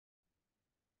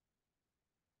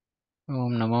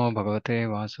ओम नमो भगवते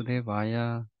वासुदेवाय।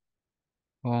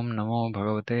 ओम नमो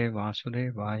भगवते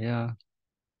वासुदेवाय।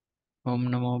 ओम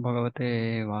नमो भगवते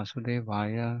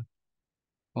वासुदेवाय।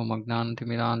 ओम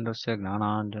अज्ञानतिमिरान्धस्य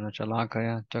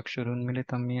ज्ञानाञ्जनशलाकया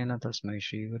चक्षुरुन्मिलितं येन तस्मै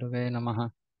श्रीगुरवे नमः।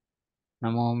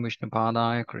 नमो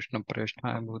विष्णुपादाय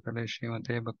कृष्णप्रेष्ठाय भूतले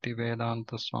श्रीमते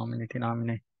भक्तिवेदान्तस्वामिनिति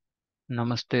नामिने।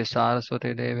 नमस्ते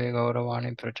सारस्वते देवे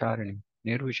गौरवाणी प्रचारिणे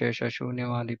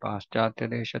निर्विशेषशून्यवादी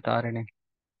पाश्चात्यदेशतारिणे।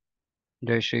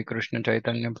 जय श्री कृष्ण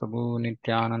चैतन्य प्रभु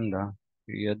नित्यानंद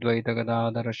श्री अद्वैत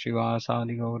गदाधर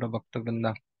श्रीवासादि गौर भक्तवृंद।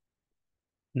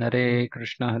 हरे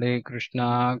कृष्ण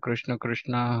कृष्ण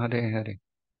कृष्ण हरे हरे,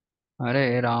 हरे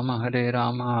Ram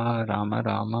Ram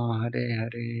Ram Hare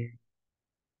Hare.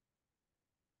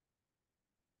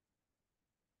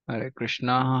 Hare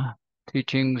Krishna.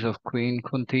 Teachings of Queen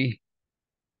Kunti,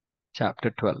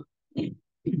 Chapter 12.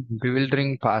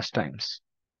 Bewildering pastimes.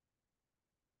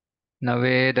 न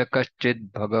वेद कश्चिद्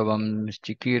भगवं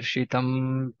चिकीर्षितं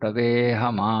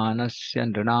तवेहमानस्य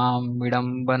नृणां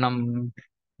विडम्बनम्।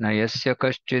 न यस्य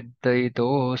कश्चिद्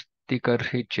दयितोऽस्ति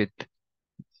कर्हिचित्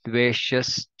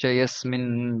द्वेष्यश्च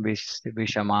यस्मिन्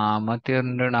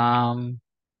विषमामतिर्नृणाम्.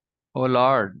 O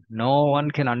Lord, no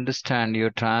one can understand your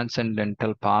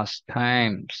transcendental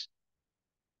pastimes,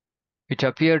 which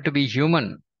appear to be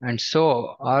human and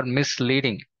so are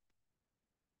misleading.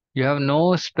 You have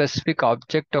no specific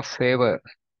object of favor,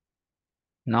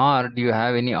 nor do you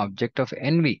have any object of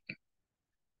envy.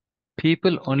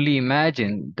 People only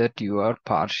imagine that you are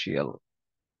partial.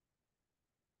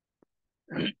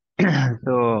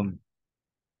 So,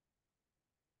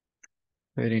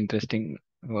 very interesting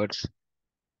words.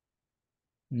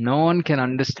 No one can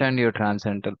understand your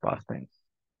transcendental pastimes,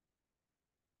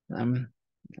 um,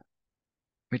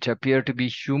 which appear to be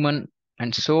human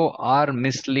and so are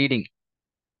misleading.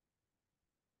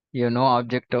 You have no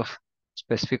object of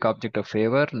specific object of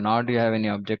favor, nor do you have any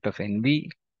object of envy.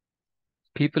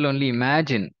 People only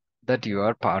imagine that you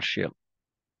are partial.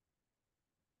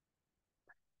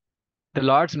 The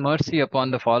Lord's mercy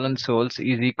upon the fallen souls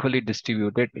is equally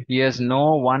distributed. He has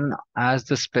no one as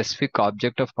the specific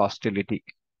object of hostility.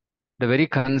 The very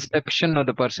conception of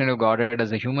the person of Godhead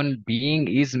as a human being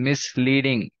is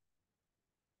misleading.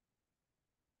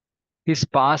 His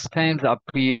pastimes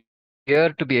appear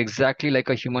to be exactly like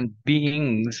a human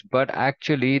being's, but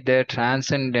actually they're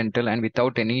transcendental and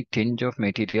without any tinge of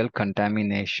material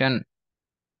contamination.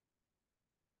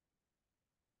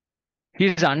 He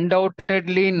is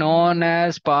undoubtedly known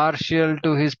as partial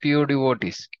to his pure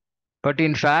devotees, but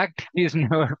in fact, he is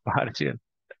never partial.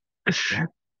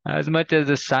 As much as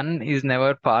the sun is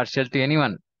never partial to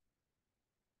anyone.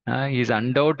 He is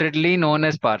undoubtedly known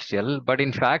as partial, but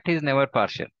in fact, he is never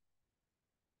partial.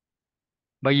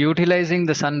 By utilizing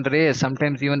the sun rays,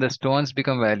 sometimes even the stones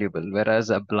become valuable, whereas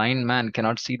a blind man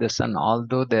cannot see the sun,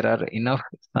 although there are enough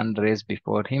sun rays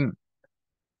before him.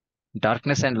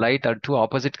 Darkness and light are two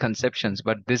opposite conceptions,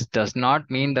 but this does not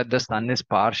mean that the sun is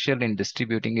partial in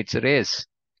distributing its rays.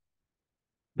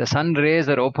 The sun rays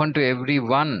are open to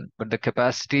everyone, but the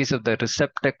capacities of the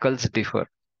receptacles differ.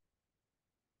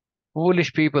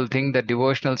 Foolish people think that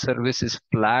devotional service is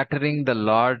flattering the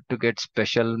Lord to get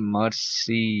special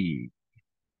mercy.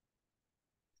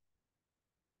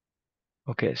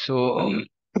 Okay, so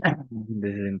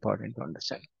this is important to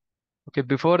understand. Okay,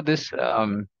 before this,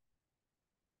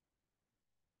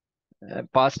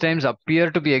 pastimes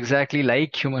appear to be exactly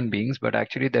like human beings, but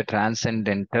actually they're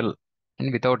transcendental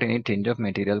and without any tinge of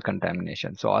material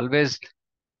contamination. So always,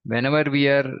 whenever we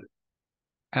are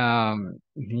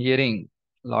hearing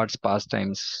Lord's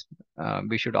pastimes,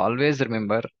 we should always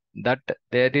remember that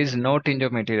there is no tinge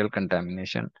of material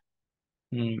contamination.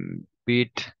 Be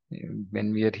it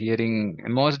when we are hearing,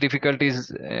 most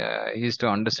difficulties is to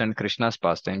understand Krishna's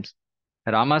pastimes.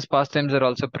 Rama's pastimes are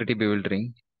also pretty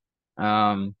bewildering.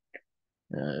 Um,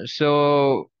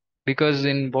 so, because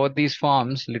in both these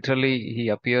forms, literally, he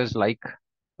appears like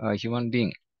a human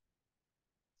being,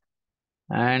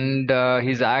 and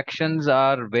his actions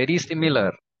are very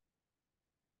similar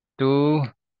to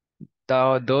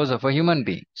those of a human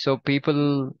being. So,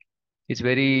 it's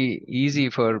very easy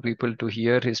for people to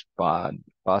hear his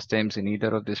pastimes in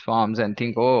either of these forms and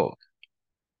think, oh,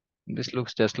 this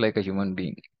looks just like a human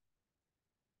being.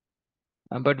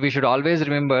 But we should always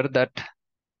remember that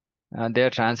they are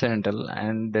transcendental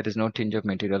and there is no tinge of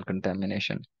material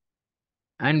contamination.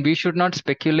 And we should not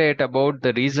speculate about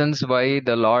the reasons why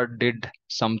the Lord did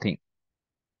something.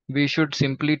 We should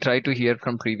simply try to hear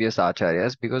from previous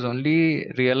acharyas, because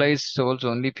only realized souls,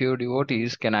 only pure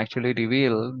devotees can actually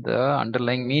reveal the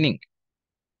underlying meaning,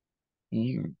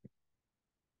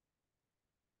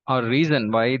 or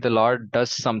reason why the Lord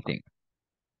does something.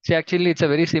 See, actually, it's a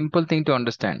very simple thing to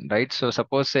understand, right? So,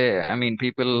 suppose, say, I mean,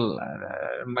 people,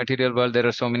 material world, there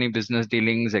are so many business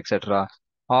dealings, etc.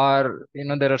 Or,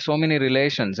 there are so many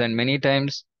relations, and many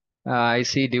times I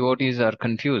see devotees are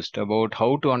confused about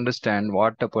how to understand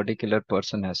what a particular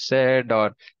person has said,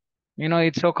 or,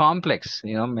 it's so complex.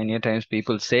 Many times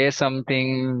people say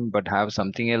something but have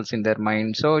something else in their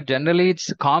mind. So, generally,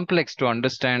 it's complex to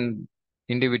understand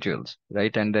individuals,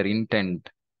 right, and their intent.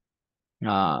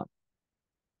 Uh,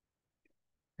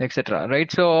 etc.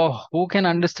 Right? So, who can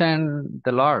understand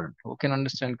the Lord? Who can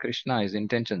understand Krishna, his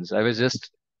intentions? I was just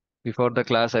before the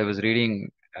class, I was reading,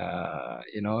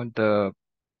 the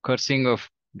cursing of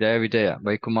Jaya Vijaya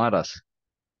by Kumaras.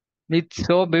 It's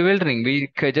so bewildering.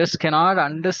 We just cannot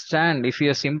understand if we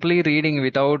are simply reading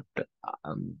without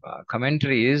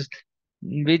commentaries.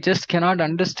 We just cannot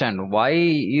understand why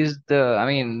is the. I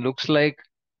mean, looks like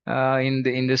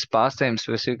in this pastime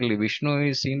specifically,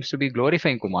 Vishnu seems to be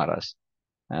glorifying Kumaras,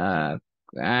 uh,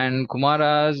 and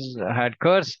Kumaras had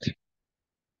cursed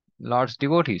Lord's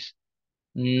devotees.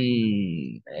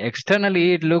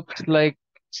 Externally, it looks like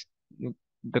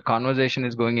the conversation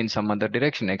is going in some other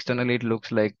direction. Externally, it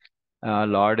looks like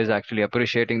Lord is actually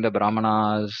appreciating the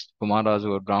Brahmanas, Kumaras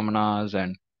were Brahmanas,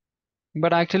 and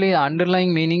but actually,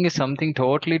 underlying meaning is something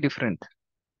totally different.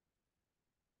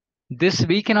 This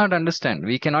we cannot understand.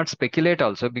 We cannot speculate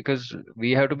also because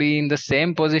we have to be in the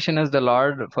same position as the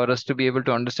Lord for us to be able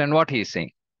to understand what He is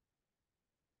saying.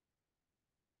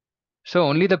 So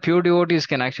only the pure devotees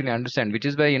can actually understand, which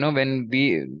is why, when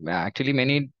we actually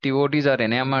many devotees are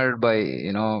enamored by,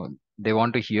 they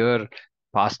want to hear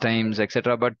pastimes,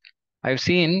 etc. But I've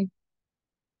seen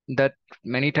that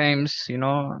many times, may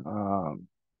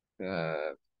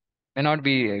not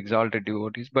be exalted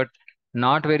devotees, but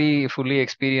not very fully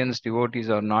experienced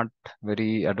devotees or not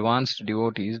very advanced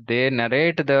devotees, they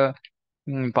narrate the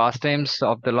pastimes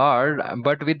of the Lord,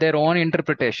 but with their own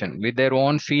interpretation, with their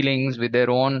own feelings, with their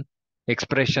own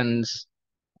expressions,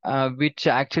 which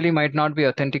actually might not be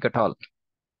authentic at all.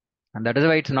 And that is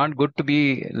why it's not good to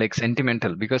be like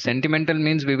sentimental, because sentimental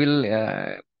means we will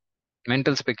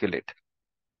mental speculate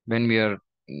when we are,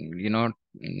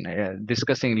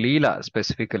 discussing Leela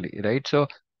specifically, right? So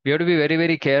we have to be very,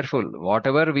 very careful.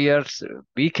 Whatever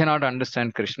we cannot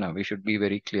understand Krishna. We should be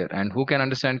very clear. And who can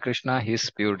understand Krishna?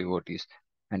 His pure devotees.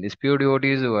 And his pure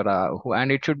devotees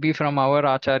and it should be from our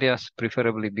acharyas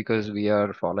preferably because we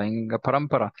are following a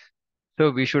parampara.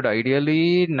 So we should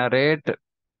ideally narrate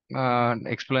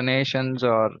explanations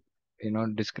or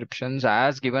descriptions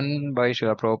as given by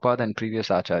Srila Prabhupada and previous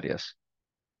acharyas,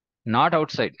 not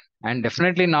outside, and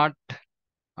definitely not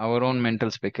our own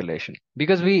mental speculation.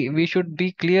 Because we should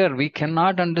be clear, we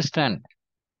cannot understand.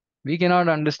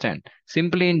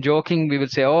 Simply in joking, we will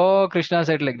say, "Oh, Krishna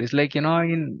said like this," like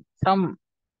in some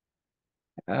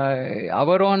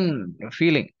our own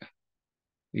feeling.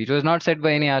 It was not said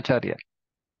by any acharya.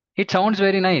 It sounds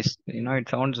very nice, It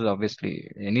sounds obviously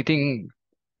anything.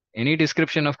 Any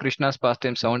description of Krishna's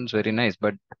pastime sounds very nice,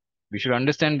 but we should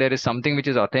understand there is something which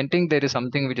is authentic, there is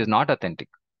something which is not authentic.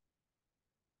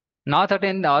 Not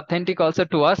authentic also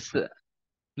to us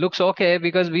looks okay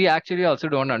because we actually also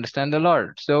don't understand the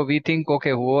Lord. So we think,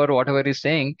 okay, whoever, whatever is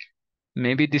saying,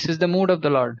 maybe this is the mood of the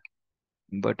Lord,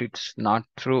 but it's not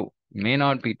true, may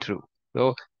not be true.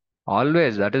 So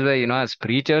always, that is why, as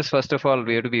preachers, first of all,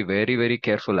 we have to be very, very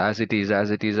careful as it is, as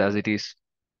it is, as it is,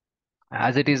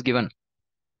 as it is given.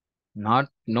 Not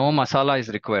no masala is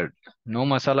required. No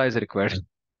masala is required.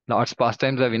 Lord's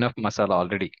pastimes have enough masala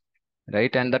already,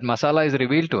 right? And that masala is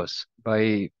revealed to us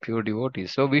by pure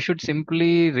devotees. So we should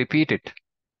simply repeat it,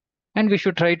 and we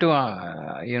should try to,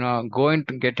 go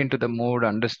into get into the mood,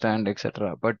 understand,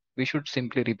 etc. But we should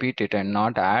simply repeat it and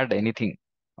not add anything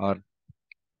or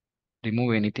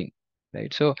remove anything,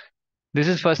 right? So this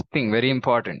is first thing, very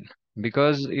important.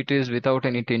 Because it is without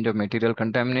any tinge of material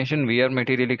contamination, we are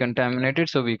materially contaminated,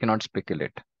 so we cannot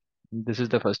speculate. This is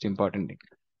the first important thing.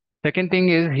 Second thing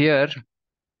is here,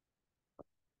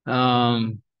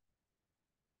 um,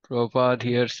 Prabhupada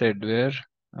here said where,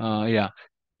 yeah,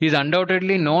 he's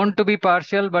undoubtedly known to be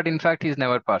partial, but in fact, he's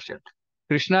never partial.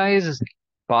 Krishna is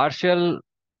partial.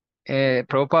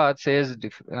 Prabhupada says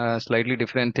slightly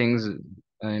different things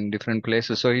in different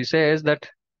places. So he says that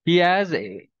he has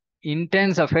a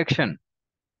intense affection,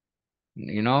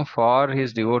 for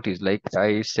his devotees. Like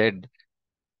I said,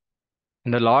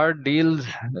 the Lord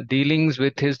dealings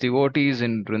with his devotees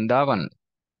in Vrindavan,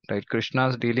 right?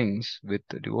 Krishna's dealings with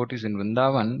the devotees in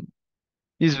Vrindavan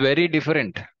is very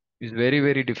different. Is very,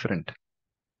 very different.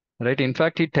 Right? In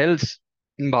fact, he tells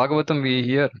in Bhagavatam we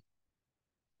hear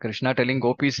Krishna telling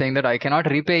gopis saying that I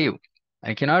cannot repay you.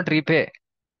 I cannot repay.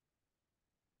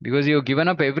 because you've given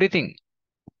up everything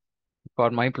for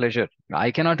my pleasure.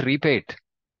 I cannot repay it.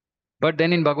 But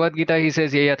then in Bhagavad Gita, he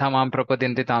says, "Ye yatham am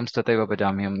prapadyante tam tataiva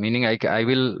bhajamyam," meaning I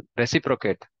will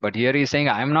reciprocate. But here he's saying,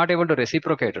 I am not able to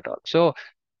reciprocate at all. So,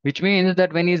 which means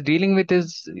that when he's dealing with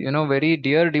his, very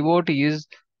dear devotees,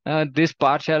 this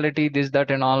partiality, this,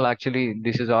 that, and all, actually,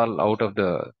 this is all out of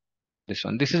this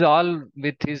one. This is all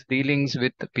with his dealings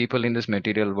with people in this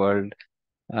material world.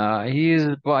 He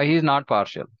is not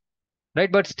partial,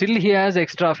 right? But still he has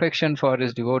extra affection for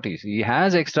his devotees. He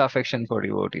has extra affection for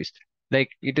devotees,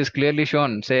 like it is clearly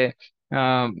shown, say,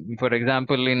 for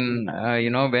example, in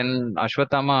when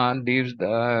Ashwatthama leaves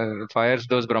fires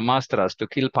those brahmastras to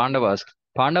kill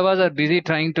Pandavas are busy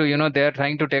trying to, they are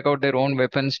trying to take out their own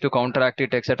weapons to counteract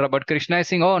it, etc. But Krishna is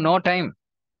saying, oh, no time.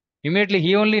 Immediately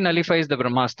he only nullifies the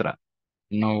brahmastra.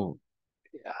 No,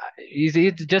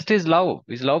 it's just his love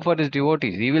for his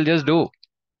devotees. He will just do.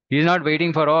 He's not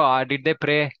waiting for, oh, did they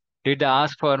pray? Did they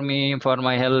ask for me for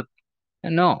my help?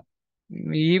 No,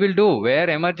 he will do. Where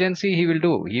emergency, he will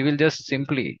do. He will just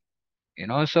simply,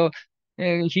 So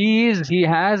he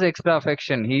has extra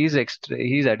affection. He's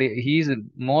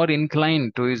more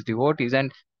inclined to his devotees,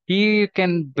 and he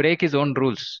can break his own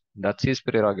rules. That's his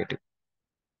prerogative.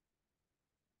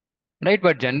 Right,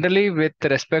 but generally, with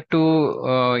respect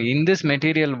to in this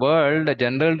material world, the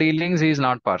general dealings, he is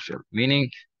not partial. Meaning,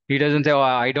 he doesn't say, "Oh,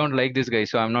 I don't like this guy,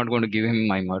 so I'm not going to give him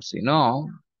my mercy." No,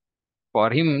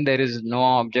 for him, there is no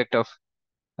object of,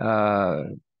 uh,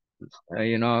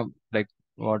 like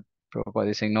what Prabhupada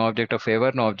is saying, no object of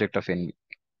favor, no object of envy.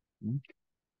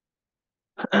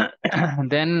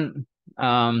 Then,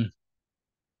 um,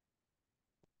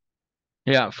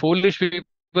 yeah, foolish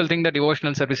people think that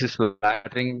devotional service is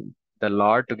flattering the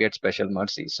Lord to get special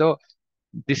mercy. So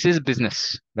this is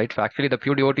business, right? Actually, the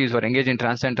pure devotees who are engaged in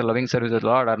transcendental loving service of the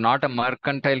Lord are not a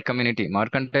mercantile community.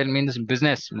 Mercantile means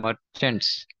business,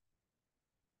 merchants,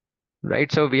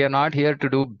 right? So we are not here to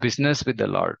do business with the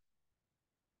Lord,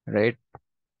 right?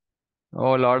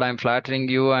 Oh Lord, I'm flattering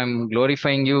you, I'm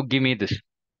glorifying you, give me this.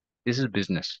 This is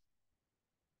business.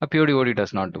 A pure devotee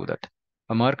does not do that.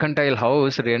 A mercantile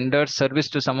house renders service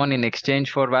to someone in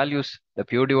exchange for values. The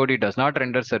pure devotee does not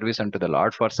render service unto the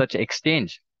Lord for such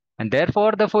exchange. And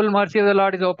therefore, the full mercy of the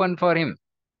Lord is open for him.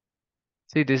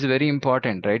 See, this is very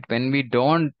important, right? When we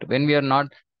are not,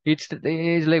 it's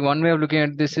like one way of looking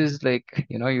at this is like,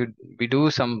 we we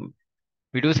do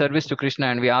service to Krishna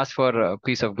and we ask for a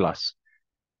piece of glass.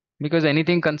 Because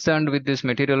anything concerned with this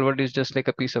material world is just like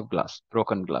a piece of glass,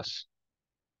 broken glass.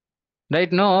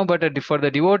 Right? No, but for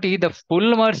the devotee, the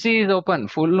full mercy is open.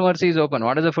 Full mercy is open.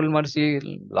 What is the full mercy?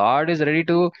 Lord is ready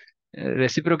to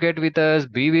reciprocate with us,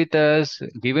 be with us,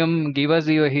 give us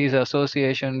his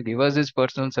association, give us his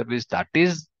personal service. That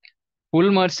is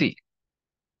full mercy,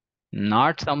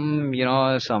 not some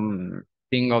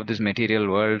thing of this material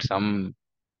world, some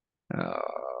uh,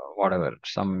 whatever,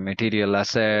 some material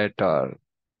asset or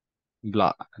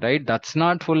blah, right? That's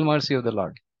not full mercy of the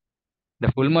Lord.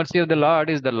 The full mercy of the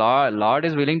Lord is the Lord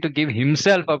is willing to give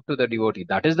himself up to the devotee.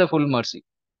 That is the full mercy.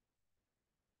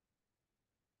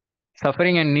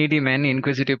 Suffering and needy men,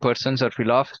 inquisitive persons, or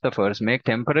philosophers make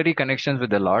temporary connections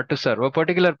with the Lord to serve a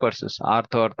particular purpose.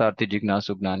 Artha, artharthi,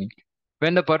 jignasu, gnani.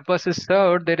 When the purpose is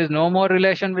served, there is no more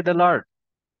relation with the Lord.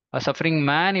 A suffering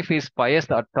man, if he is pious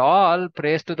at all,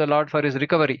 prays to the Lord for his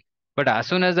recovery. But as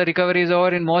soon as the recovery is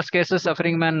over, in most cases,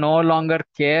 suffering man no longer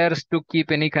cares to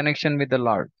keep any connection with the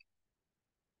Lord.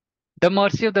 The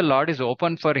mercy of the Lord is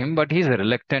open for him, but he is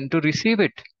reluctant to receive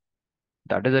it.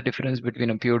 That is the difference between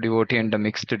a pure devotee and a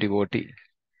mixed devotee.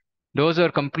 Those who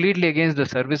are completely against the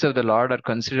service of the Lord are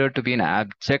considered to be in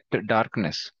abject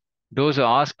darkness. Those who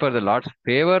ask for the Lord's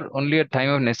favor only at time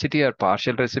of necessity are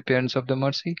partial recipients of the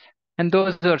mercy, and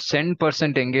those who are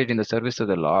 10% engaged in the service of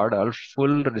the Lord are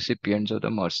full recipients of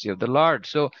the mercy of the Lord.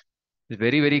 So it's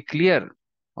very, very clear.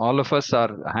 All of us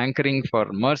are hankering for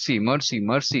mercy, mercy,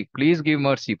 mercy. Please give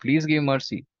mercy, please give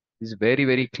mercy. It's very,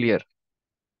 very clear.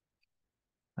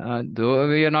 Though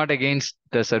we are not against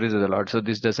the service of the Lord, so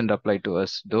this doesn't apply to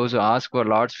us. Those who ask for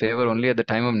Lord's favor only at the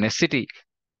time of necessity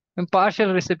and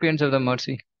partial recipients of the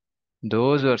mercy.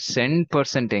 Those who are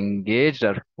 10% engaged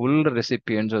are full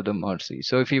recipients of the mercy.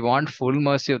 So if we want full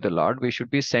mercy of the Lord, we should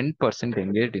be 10%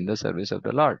 engaged in the service of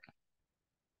the Lord.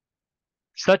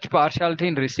 Such partiality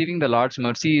in receiving the Lord's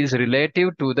mercy is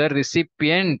relative to the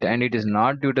recipient, and it is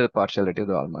not due to the partiality of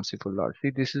the all merciful Lord. See,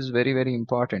 this is very, very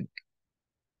important.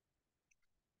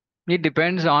 It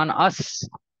depends on us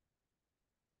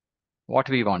what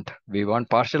we want. We want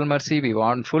partial mercy, we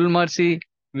want full mercy.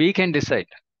 We can decide.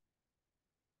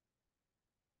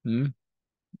 Hmm?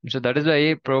 So that is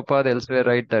why Prabhupada elsewhere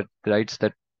writes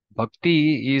that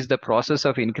Bhakti is the process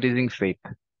of increasing faith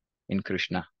in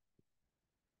Krishna.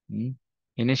 Hmm.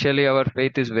 Initially, our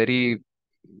faith is very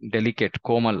delicate,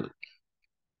 Komal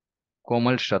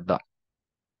Shraddha.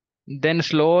 Then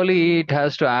slowly it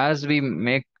has to, as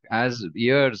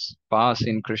years pass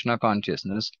in Krishna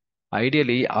consciousness,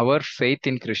 ideally our faith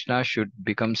in Krishna should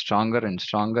become stronger and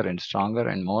stronger and stronger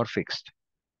and more fixed.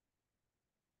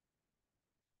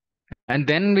 And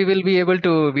then we will be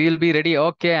ready.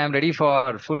 Okay, I'm ready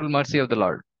for full mercy of the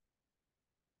Lord.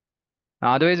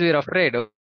 Otherwise, we are afraid.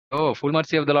 Oh, full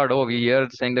mercy of the Lord. Oh, we hear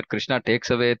saying that Krishna takes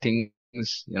away things.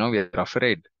 We are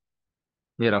afraid.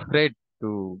 We are afraid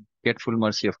to get full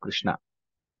mercy of Krishna.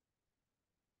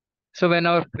 So when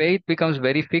our faith becomes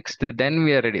very fixed, then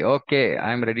we are ready. Okay,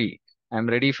 I'm ready. I'm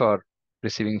ready for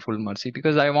receiving full mercy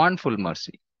because I want full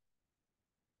mercy.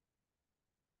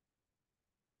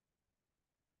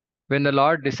 When the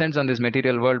Lord descends on this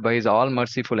material world by his all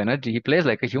merciful energy, he plays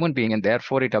like a human being, and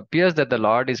therefore it appears that the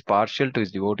Lord is partial to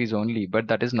his devotees only, but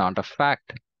that is not a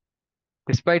fact.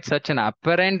 Despite such an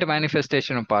apparent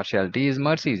manifestation of partiality, his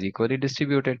mercy is equally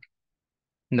distributed.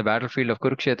 In the battlefield of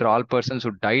Kurukshetra, all persons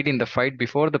who died in the fight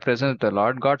before the presence of the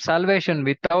Lord got salvation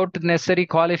without necessary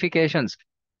qualifications,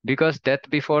 because death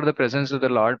before the presence of the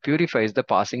Lord purifies the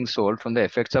passing soul from the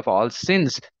effects of all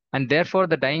sins, and therefore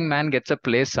the dying man gets a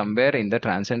place somewhere in the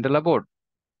transcendental abode.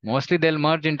 Mostly they'll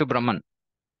merge into Brahman.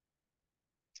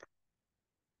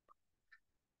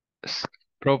 S-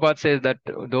 Prabhupada says that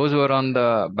those who are on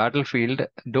the battlefield,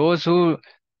 those who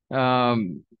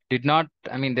did not,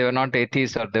 I mean, they were not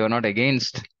atheists or they were not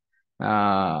against,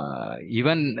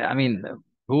 even, I mean,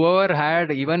 whoever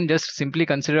had even just simply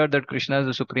considered that Krishna is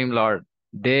the Supreme Lord,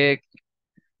 they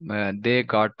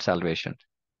got salvation.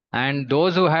 And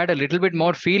those who had a little bit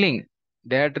more feeling,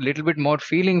 they had a little bit more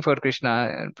feeling for Krishna,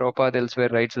 and Prabhupada elsewhere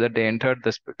writes that they entered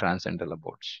the transcendental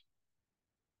abodes.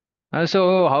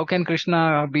 So, how can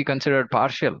Krishna be considered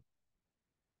partial?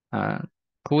 Uh,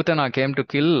 Putana came to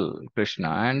kill Krishna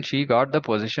and she got the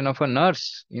position of a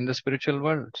nurse in the spiritual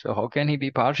world. So, how can he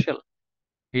be partial?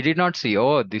 He did not see,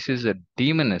 oh, this is a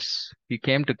demoness. He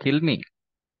came to kill me.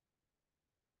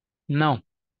 No,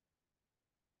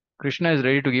 Krishna is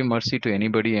ready to give mercy to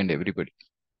anybody and everybody.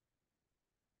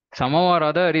 Somehow or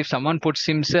other, if someone puts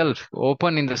himself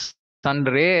open in the sun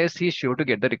rays, he's sure to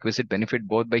get the requisite benefit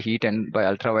both by heat and by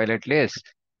ultraviolet rays.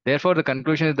 Therefore, the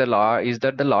conclusion is the law is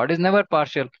that the Lord is never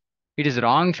partial. It is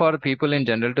wrong for people in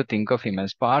general to think of him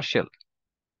as partial.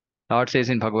 Lord says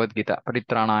in Bhagavad Gita,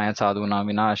 Paritranaya sadhuna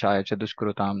vinashaya cha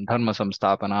duskrutam dharma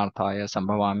samsthapanarthaya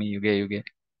sambhavami yuge yuge.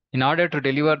 In order to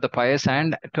deliver the pious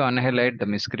and to annihilate the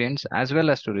miscreants, as well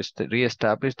as to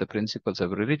re-establish the principles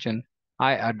of religion,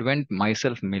 I advent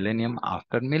myself millennium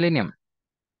after millennium.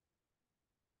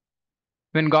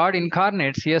 When God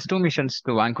incarnates, he has two missions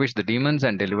to vanquish the demons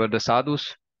and deliver the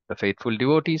sadhus, the faithful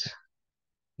devotees.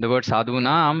 The word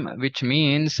sadhunam, which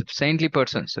means saintly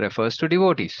persons, refers to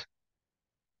devotees.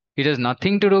 It has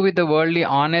nothing to do with the worldly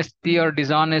honesty or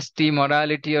dishonesty,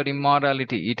 morality or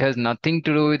immorality. It has nothing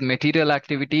to do with material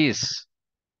activities.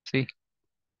 See,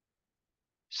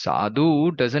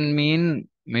 sadhu doesn't mean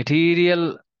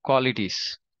material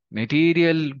qualities,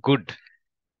 material good.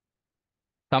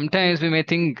 Sometimes we may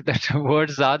think that the word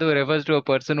sadhu refers to a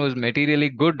person who is materially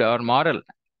good or moral.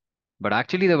 But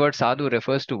actually, the word sadhu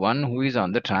refers to one who is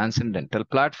on the transcendental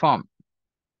platform.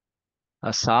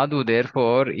 A sadhu,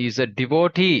 therefore, is a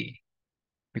devotee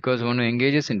because one who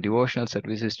engages in devotional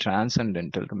service is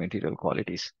transcendental to material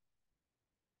qualities.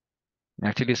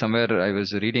 Actually, somewhere I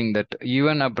was reading that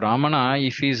even a Brahmana,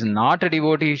 if he is not a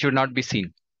devotee, he should not be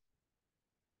seen.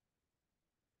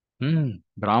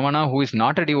 Brahmana who is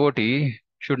not a devotee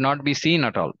should not be seen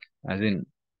at all. As in,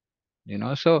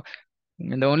 so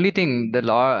the only thing the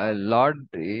Lord,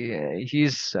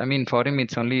 he's, I mean, for him,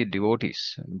 it's only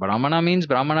devotees. Brahmana means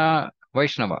Brahmana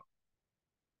Vaishnava.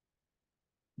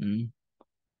 Mm.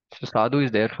 So sadhu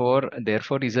is therefore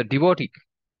is a devotee.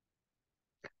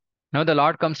 Now the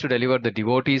Lord comes to deliver the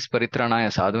devotees paritranaya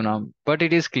sadhunam, but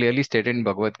it is clearly stated in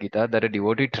Bhagavad Gita that a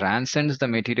devotee transcends the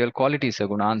material qualities,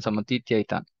 sagunan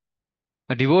samatityaitan.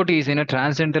 A devotee is in a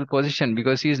transcendental position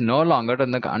because he is no longer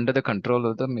under the control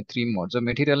of the three modes of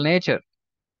material nature,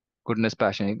 goodness,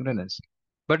 passion, ignorance.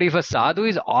 But if a sadhu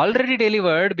is already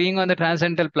delivered, being on the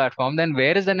transcendental platform, then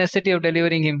where is the necessity of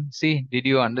delivering him? See, did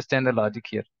you understand the logic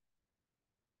here?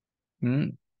 Hmm.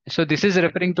 So this is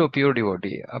referring to a pure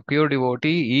devotee. A pure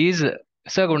devotee is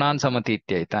Sagunan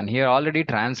Samatityaitan. He already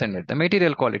transcended the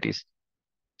material qualities.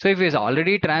 So if he is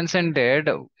already transcended,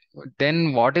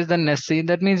 then what is the necessity?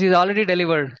 That means he is already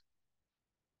delivered.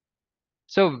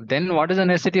 So then what is the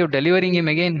necessity of delivering him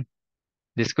again?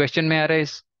 This question may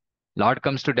arise. Lord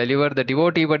comes to deliver the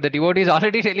devotee, but the devotee is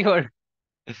already delivered.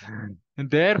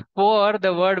 Therefore,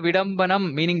 the word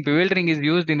vidambanam, meaning bewildering, is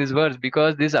used in this verse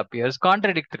because this appears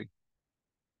contradictory.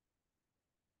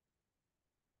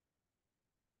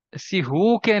 See,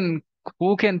 who can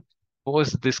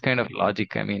pose this kind of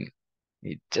logic? I mean,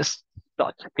 it just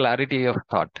such clarity of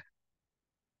thought.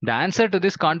 The answer to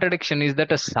this contradiction is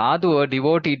that a sadhu, a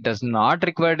devotee, does not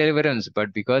require deliverance,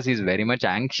 but because he is very much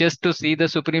anxious to see the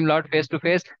Supreme Lord face to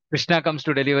face, Krishna comes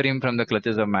to deliver him from the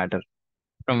clutches of matter,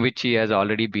 from which he has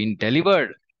already been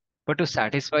delivered, but to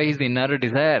satisfy his inner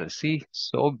desire. See,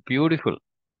 so beautiful.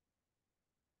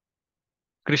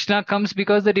 Krishna comes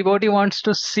because the devotee wants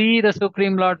to see the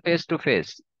Supreme Lord face to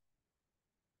face.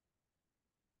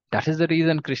 That is the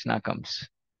reason Krishna comes.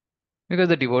 Because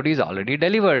the devotee is already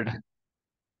delivered.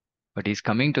 But he is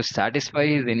coming to satisfy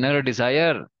his inner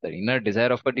desire, the inner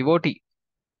desire of a devotee.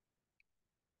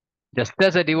 Just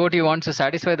as a devotee wants to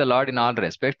satisfy the Lord in all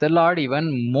respects, the Lord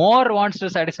even more wants to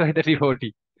satisfy the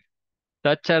devotee.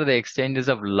 Such are the exchanges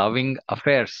of loving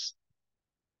affairs.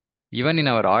 Even in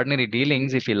our ordinary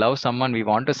dealings, if we love someone, we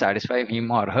want to satisfy him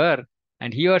or her,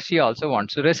 and he or she also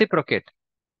wants to reciprocate.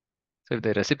 So, if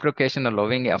the reciprocation of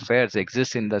loving affairs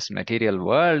exists in this material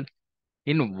world,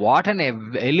 in what an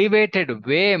elevated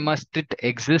way must it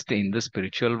exist in the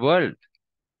spiritual world?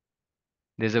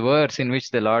 There's a verse in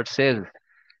which the Lord says,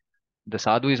 the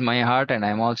sadhu is my heart, and I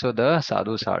am also the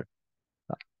sadhu's heart.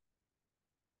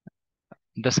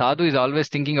 The sadhu is always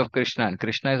thinking of Krishna, and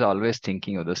Krishna is always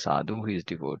thinking of the sadhu who is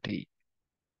devotee.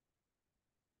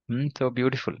 So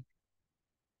beautiful.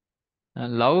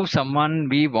 Love someone,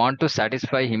 we want to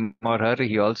satisfy him or her,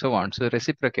 he also wants to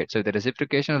reciprocate. So the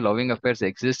reciprocation of loving affairs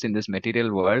exists in this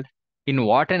material world. In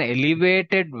what an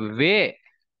elevated way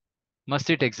must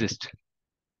it exist?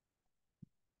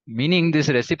 Meaning, this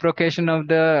reciprocation of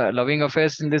the loving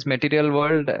affairs in this material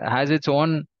world has its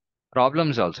own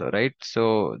problems also, right?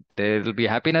 So there will be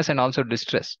happiness and also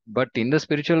distress. But in the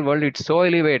spiritual world, it's so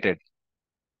elevated.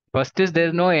 First is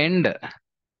there's no end.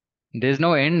 There's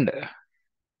no end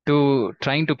to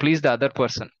trying to please the other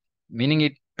person. Meaning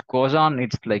it goes on,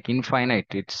 it's like infinite.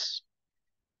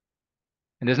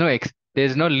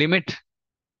 There's no limit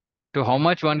to how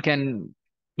much one can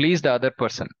please the other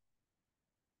person.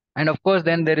 And of course,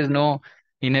 then there is no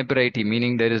inebriety,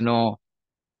 meaning there is no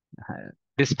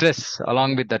distress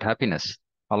along with that happiness,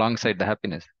 alongside the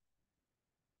happiness.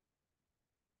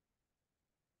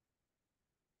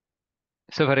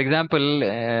 So, for example,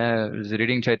 I was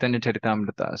reading Chaitanya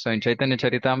Charitamrita. So, in Chaitanya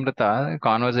Charitamrita,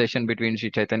 conversation between Sri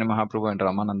Chaitanya Mahaprabhu and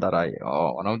Ramananda Rai,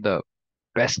 one of the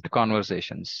best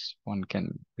conversations one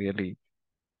can really,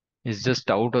 is just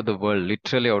out of the world,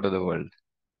 literally out of the world.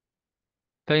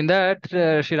 So, in that,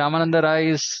 Sri Ramananda Rai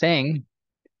is saying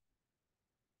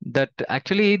that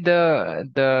actually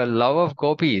the love of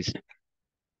gopis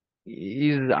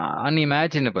is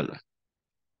unimaginable.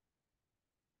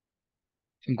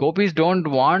 Gopis don't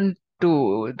want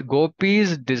to, the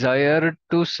gopis' desire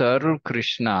to serve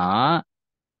Krishna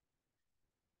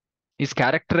is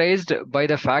characterized by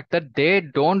the fact that they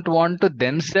don't want to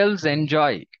themselves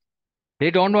enjoy. They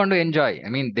don't want to enjoy. I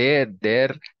mean, they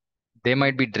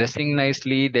might be dressing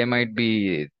nicely, they might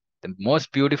be the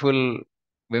most beautiful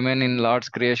women in Lord's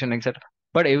creation, etc.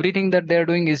 But everything that they're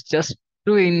doing is just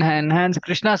to enhance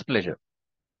Krishna's pleasure.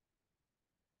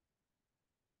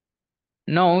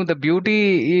 No, the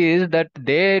beauty is that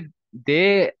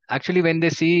they actually, when they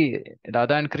see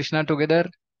Radha and Krishna together,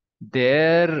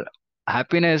 their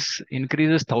happiness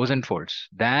increases thousandfolds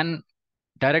than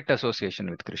direct association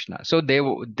with Krishna. So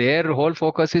their whole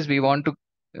focus is we want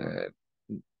to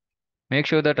make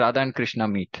sure that Radha and Krishna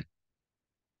meet.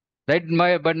 Right?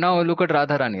 But now look at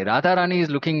Radharani. Radharani is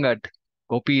looking at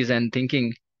gopis and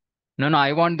thinking, no, no,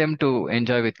 I want them to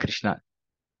enjoy with Krishna.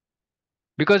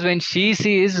 Because when she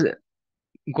sees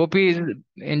gopis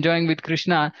enjoying with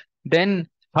Krishna, then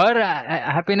her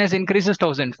happiness increases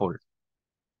thousandfold.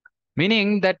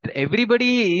 Meaning that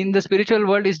everybody in the spiritual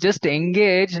world is just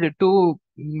engaged to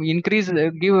increase,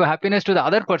 give happiness to the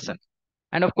other person.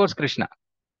 And of course, Krishna.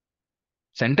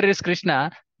 Center is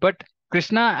Krishna, but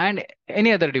Krishna and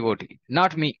any other devotee,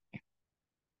 not me.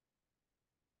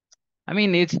 I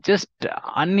mean, it's just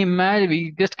unimaginable.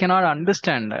 We just cannot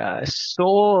understand.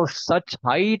 Such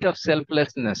height of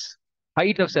selflessness,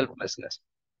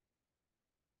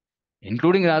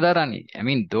 including Radharani. I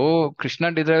mean, though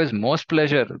Krishna derives most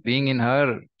pleasure being in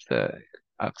her, uh,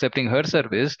 accepting her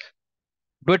service,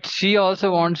 but she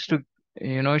also wants to,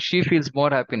 she feels more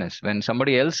happiness when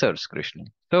somebody else serves Krishna.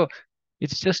 So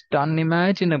it's just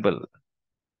unimaginable.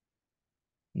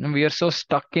 We are so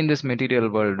stuck in this material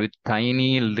world with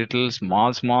tiny, little,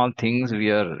 small, small things.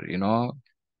 We are,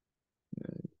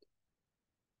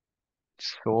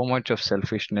 so much of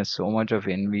selfishness, so much of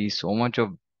envy, so much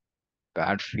of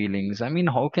bad feelings. I mean,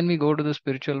 how can we go to the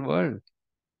spiritual world?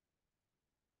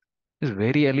 It's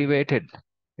very elevated.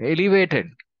 Elevated.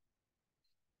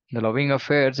 The loving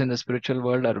affairs in the spiritual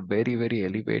world are very, very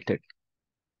elevated.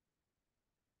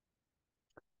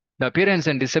 The appearance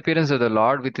and disappearance of the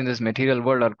Lord within this material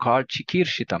world are called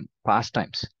chikirshitam,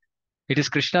 pastimes. It is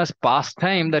Krishna's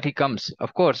pastime that he comes.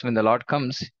 Of course, when the Lord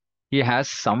comes, he has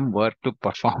some work to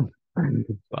perform.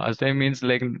 Pastime means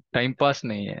like time pass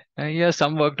nahi hai. He has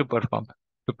some work to perform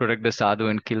to protect the sadhu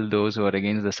and kill those who are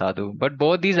against the sadhu. But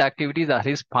both these activities are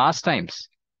his pastimes.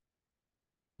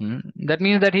 That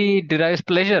means that he derives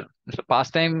pleasure. So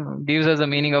pastime gives us the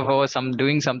meaning of some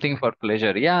doing something for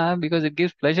pleasure. Yeah, because it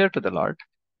gives pleasure to the Lord.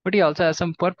 But he also has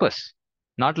some purpose.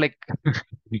 Not like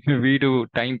we do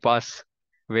time pass,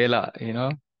 vela,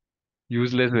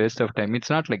 useless waste of time. It's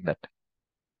not like that.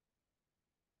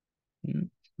 Mm.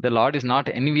 The Lord is not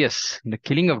envious. The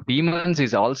killing of demons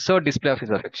is also a display of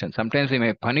his affection. Sometimes we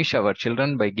may punish our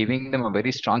children by giving them a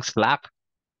very strong slap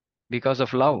because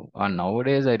of love. And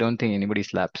nowadays, I don't think anybody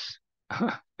slaps.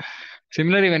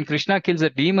 Similarly, when Krishna kills a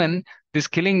demon, this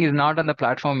killing is not on the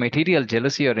platform of material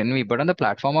jealousy or envy, but on the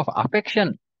platform of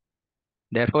affection.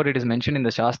 Therefore, it is mentioned in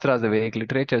the Shastras, the Vedic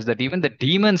literatures, that even the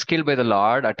demons killed by the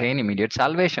Lord attain immediate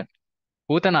salvation.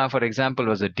 Putana, for example,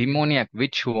 was a demoniac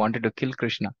witch who wanted to kill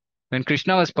Krishna. When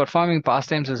Krishna was performing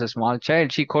pastimes as a small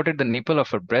child, she coated the nipple of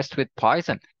her breast with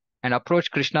poison and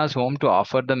approached Krishna's home to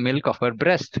offer the milk of her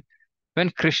breast. When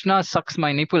Krishna sucks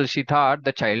my nipple, she thought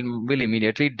the child will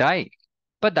immediately die.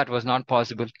 But that was not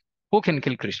possible. Who can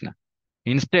kill Krishna?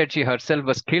 Instead, she herself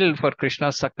was killed for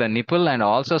Krishna sucked the nipple and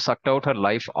also sucked out her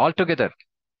life altogether.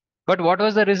 But what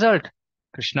was the result?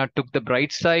 Krishna took the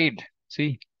bright side.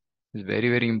 See, it's very,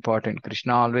 very important.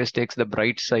 Krishna always takes the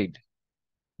bright side.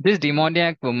 This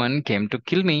demoniac woman came to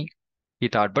kill me, he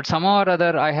thought, but somehow or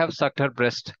other I have sucked her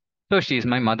breast. So she is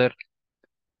my mother.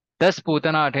 Thus,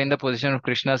 Putana attained the position of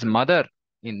Krishna's mother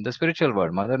in the spiritual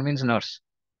world. Mother means nurse.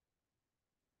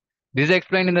 This is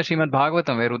explained in the Srimad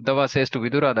Bhagavatam, where Uddhava says to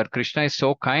Vidura that Krishna is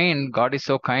so kind, God is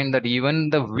so kind that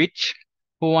even the witch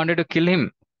who wanted to kill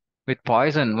him with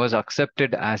poison was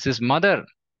accepted as his mother.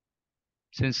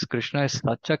 Since Krishna is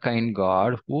such a kind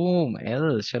God, whom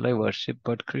else shall I worship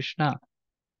but Krishna?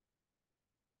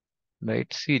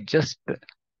 Right? See, just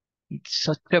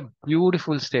such a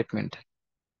beautiful statement.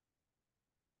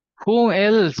 Whom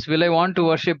else will I want to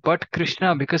worship but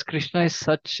Krishna? Because Krishna is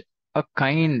such a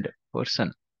kind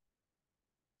person.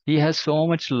 He has so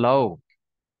much love.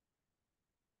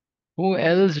 Who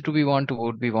else do we want to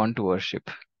would we want to worship?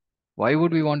 Why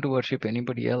would we want to worship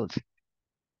anybody else?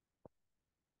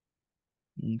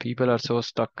 People are so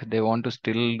stuck. They want to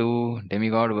still do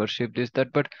demigod worship, this,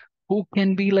 that. But who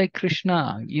can be like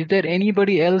Krishna? Is there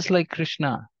anybody else like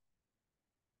Krishna?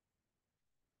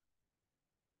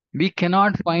 We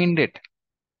cannot find it.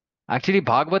 Actually,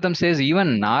 Bhagavatam says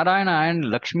even Narayana and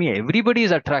Lakshmi, everybody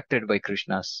is attracted by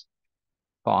Krishna's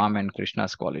form and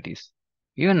Krishna's qualities.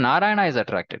 Even Narayana is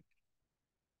attracted.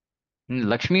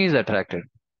 Lakshmi is attracted.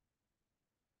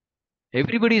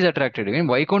 Everybody is attracted. Even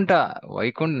Vaikuntha,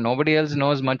 nobody else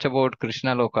knows much about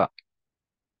Krishna Loka,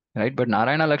 right? But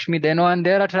Narayana, Lakshmi, they know and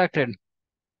they are attracted.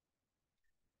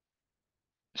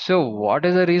 So, what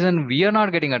is the reason we are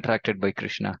not getting attracted by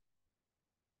Krishna?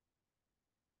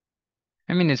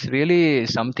 I mean, it's really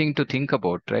something to think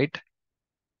about, right?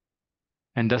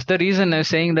 And that's the reason I'm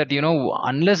saying that,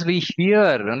 unless we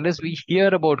hear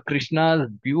about Krishna's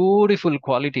beautiful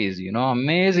qualities,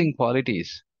 amazing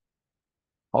qualities,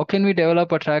 how can we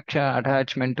develop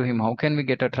attachment to him? How can we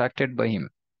get attracted by him?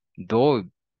 Though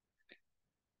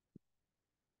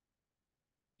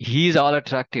he is all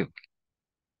attractive,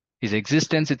 his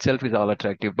existence itself is all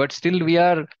attractive, but still we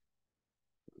are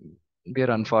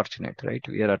unfortunate, right?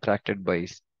 We are attracted by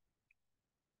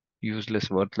useless,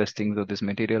 worthless things of this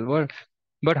material world.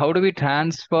 But how do we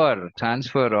transfer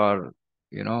or,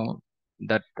 you know,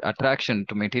 that attraction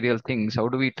to material things? How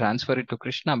do we transfer it to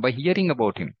Krishna? By hearing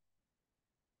about him.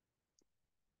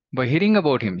 By hearing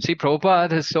about him. See,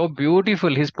 Prabhupada is so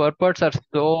beautiful. His purports are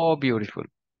so beautiful.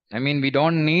 I mean, we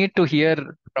don't need to hear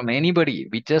from anybody.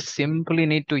 We just simply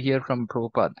need to hear from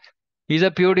Prabhupada. He's a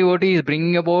pure devotee. He's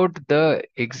bringing about the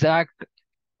exact,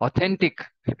 authentic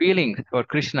feelings for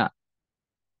Krishna.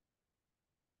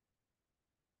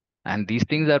 And these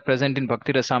things are present in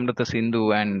Bhakti Rasamrita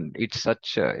Sindhu, and it's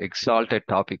such a exalted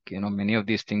topic. Many of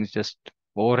these things just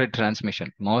overhead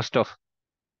transmission. Most of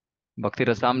Bhakti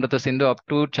Rasamrita Sindhu up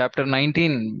to chapter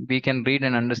 19, we can read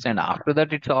and understand. After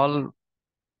that, it's all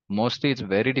mostly it's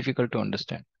very difficult to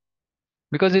understand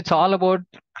because it's all about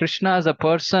Krishna as a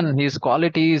person, his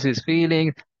qualities, his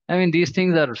feelings. I mean, these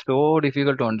things are so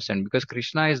difficult to understand because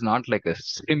Krishna is not like a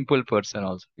simple person.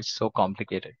 Also, it's so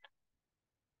complicated.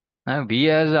 We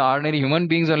as ordinary human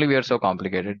beings only we are so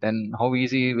complicated. Then how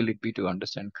easy will it be to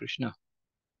understand Krishna?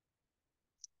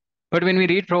 But when we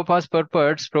read Prabhupada's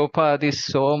purports, Prabhupada is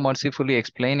so mercifully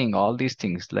explaining all these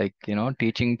things, like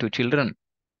teaching to children.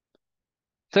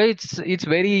 So it's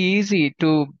very easy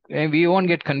to we won't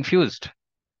get confused.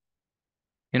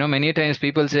 Many times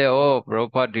people say, "Oh,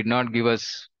 Prabhupada did not give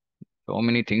us so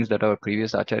many things that our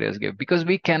previous acharyas gave," because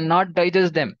we cannot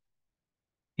digest them.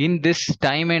 In this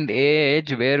time and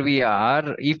age where we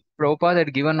are, if Prabhupada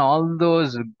had given all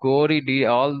those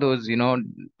all those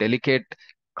delicate,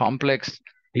 complex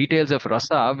details of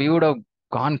rasa, we would have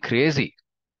gone crazy.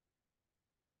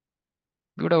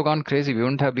 We would have gone crazy. We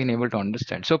wouldn't have been able to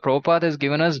understand. So Prabhupada has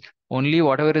given us only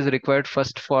whatever is required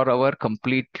first for our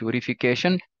complete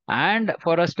purification and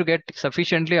for us to get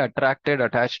sufficiently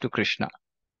attached to Krishna.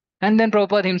 And then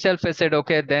Prabhupada himself has said,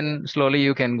 okay, then slowly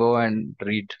you can go and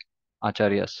read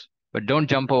Acharyas. But don't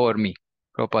jump over me,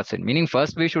 Prabhupada said. Meaning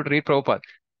first we should read Prabhupada.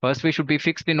 First we should be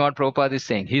fixed in what Prabhupada is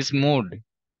saying, his mood,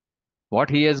 what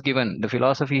he has given, the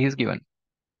philosophy he has given.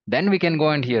 Then we can go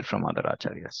and hear from other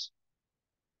Acharyas.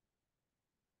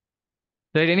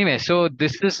 Right, anyway, so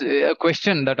this is a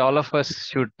question that all of us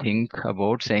should think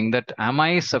about, saying that am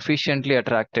I sufficiently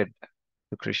attracted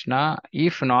to Krishna?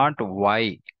 If not,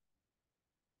 why?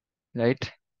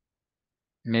 Right?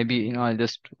 Maybe, I'll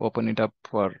just open it up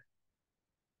for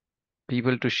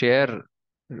people to share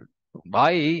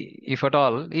why, if at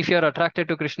all. If you're attracted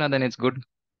to Krishna, then it's good.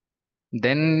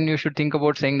 Then you should think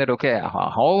about saying that, okay,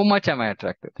 how much am I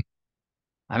attracted?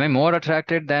 Am I more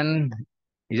attracted than,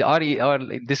 or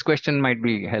this question might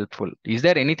be helpful. Is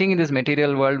there anything in this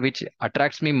material world which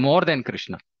attracts me more than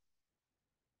Krishna?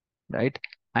 Right?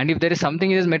 And if there is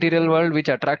something in this material world which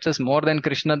attracts us more than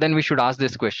Krishna, then we should ask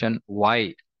this question,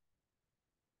 why?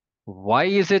 Why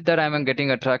is it that I'm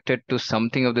getting attracted to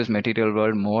something of this material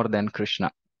world more than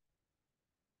Krishna?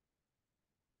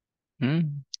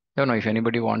 Don't know if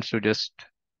anybody wants to just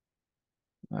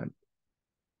uh,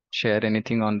 share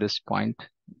anything on this point.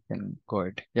 You can go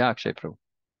ahead. Yeah, Akshay Prabhu.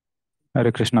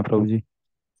 Hare Krishna, Prabhuji.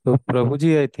 So,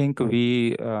 Prabhuji, I think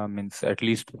we means at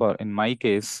least for in my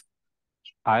case,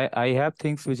 I have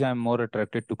things which I'm more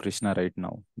attracted to Krishna right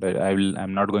now. That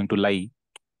I'm not going to lie.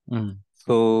 Mm.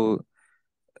 So,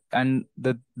 and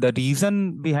the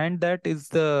reason behind that is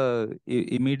the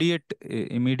immediate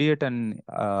and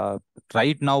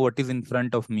right now what is in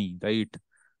front of me, right?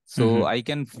 So Mm-hmm. I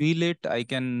can feel it. I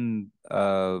can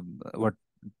what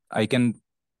I can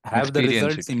have the Experience it.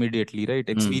 results immediately, right? Mm.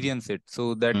 Experience it.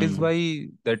 So that is Mm. why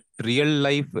that real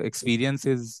life experience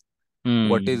is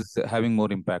what Mm. is having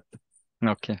more impact.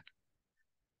 Okay.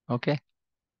 Okay.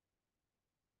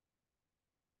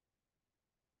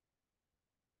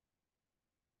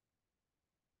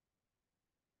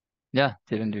 Yeah,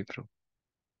 Chiranjeev Prabhu.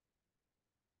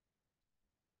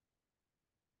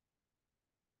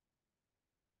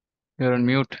 You're on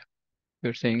mute.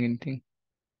 You're saying anything.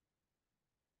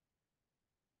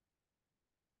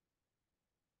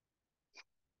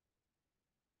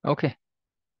 Okay.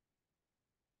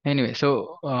 Anyway,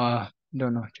 so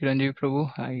don't know. Chiranjeev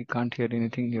Prabhu, I can't hear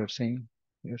anything you're saying.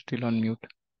 You're still on mute.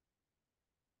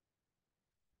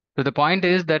 So the point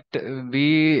is that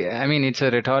I mean, it's a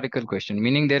rhetorical question,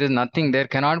 meaning there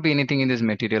cannot be anything in this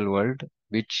material world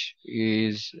which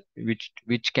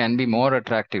can be more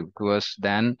attractive to us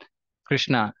than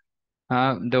Krishna.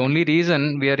 The only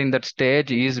reason we are in that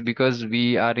stage is because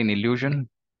we are in illusion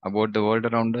about the world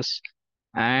around us,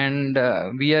 and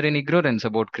we are in ignorance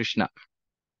about Krishna,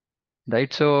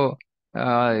 right? So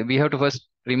we have to first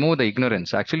remove the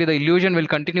ignorance. Actually, the illusion will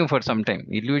continue for some time.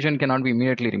 Illusion cannot be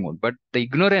immediately removed, but the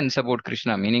ignorance about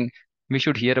Krishna, meaning we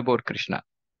should hear about Krishna.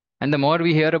 And the more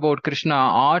we hear about Krishna,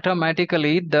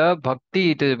 automatically the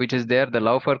bhakti which is there, the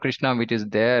love for Krishna which is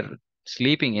there,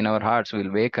 sleeping in our hearts will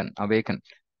awaken,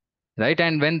 right?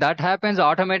 And when that happens,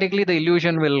 automatically the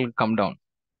illusion will come down,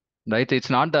 right?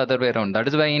 It's not the other way around. That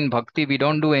is why in bhakti we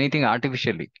don't do anything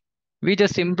artificially. We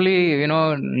just simply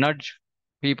nudge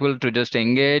people to just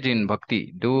engage in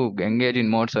bhakti, do engage in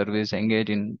more service, engage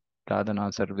in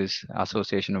sadhana service,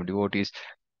 association of devotees,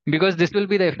 because this will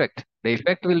be the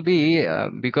effect will be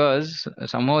because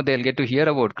somehow they'll get to hear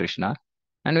about Krishna,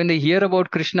 and when they hear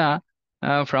about Krishna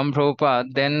from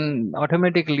Prabhupada, then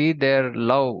automatically their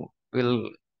love will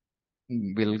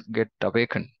get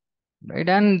awakened. right?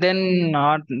 And then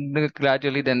not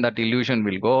gradually, then that illusion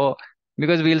will go,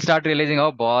 because we'll start realizing,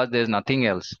 oh, boss, there's nothing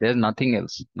else. There's nothing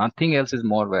else. Nothing else is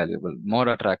more valuable, more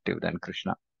attractive than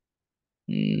Krishna.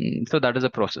 So that is a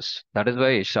process. That is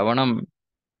why Shravanam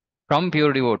from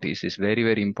pure devotees is very,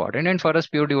 very important. And for us,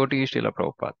 pure devotee is Srila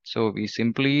Prabhupada. So we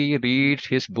simply read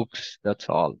his books. That's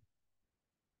all.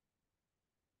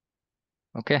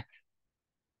 Okay.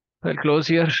 I'll close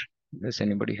here. Unless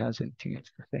anybody has anything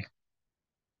else to say.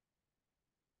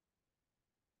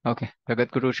 Okay.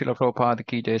 Jagat Guru Srila Prabhupada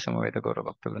ki jai, Samaveta Gaura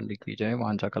Bhakta Vrindi ki jai,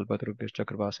 Vancha Kalpatarubhyash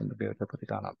Chakravasindu Devata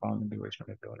Patitana Pavanabhi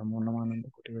Vaishnava Namo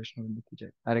Namananda Koti Vaishnava Vrindi ki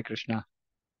jai. Hare Krishna.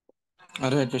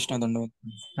 हरे कृष्णा दंडवत।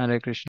 Hare Krishna.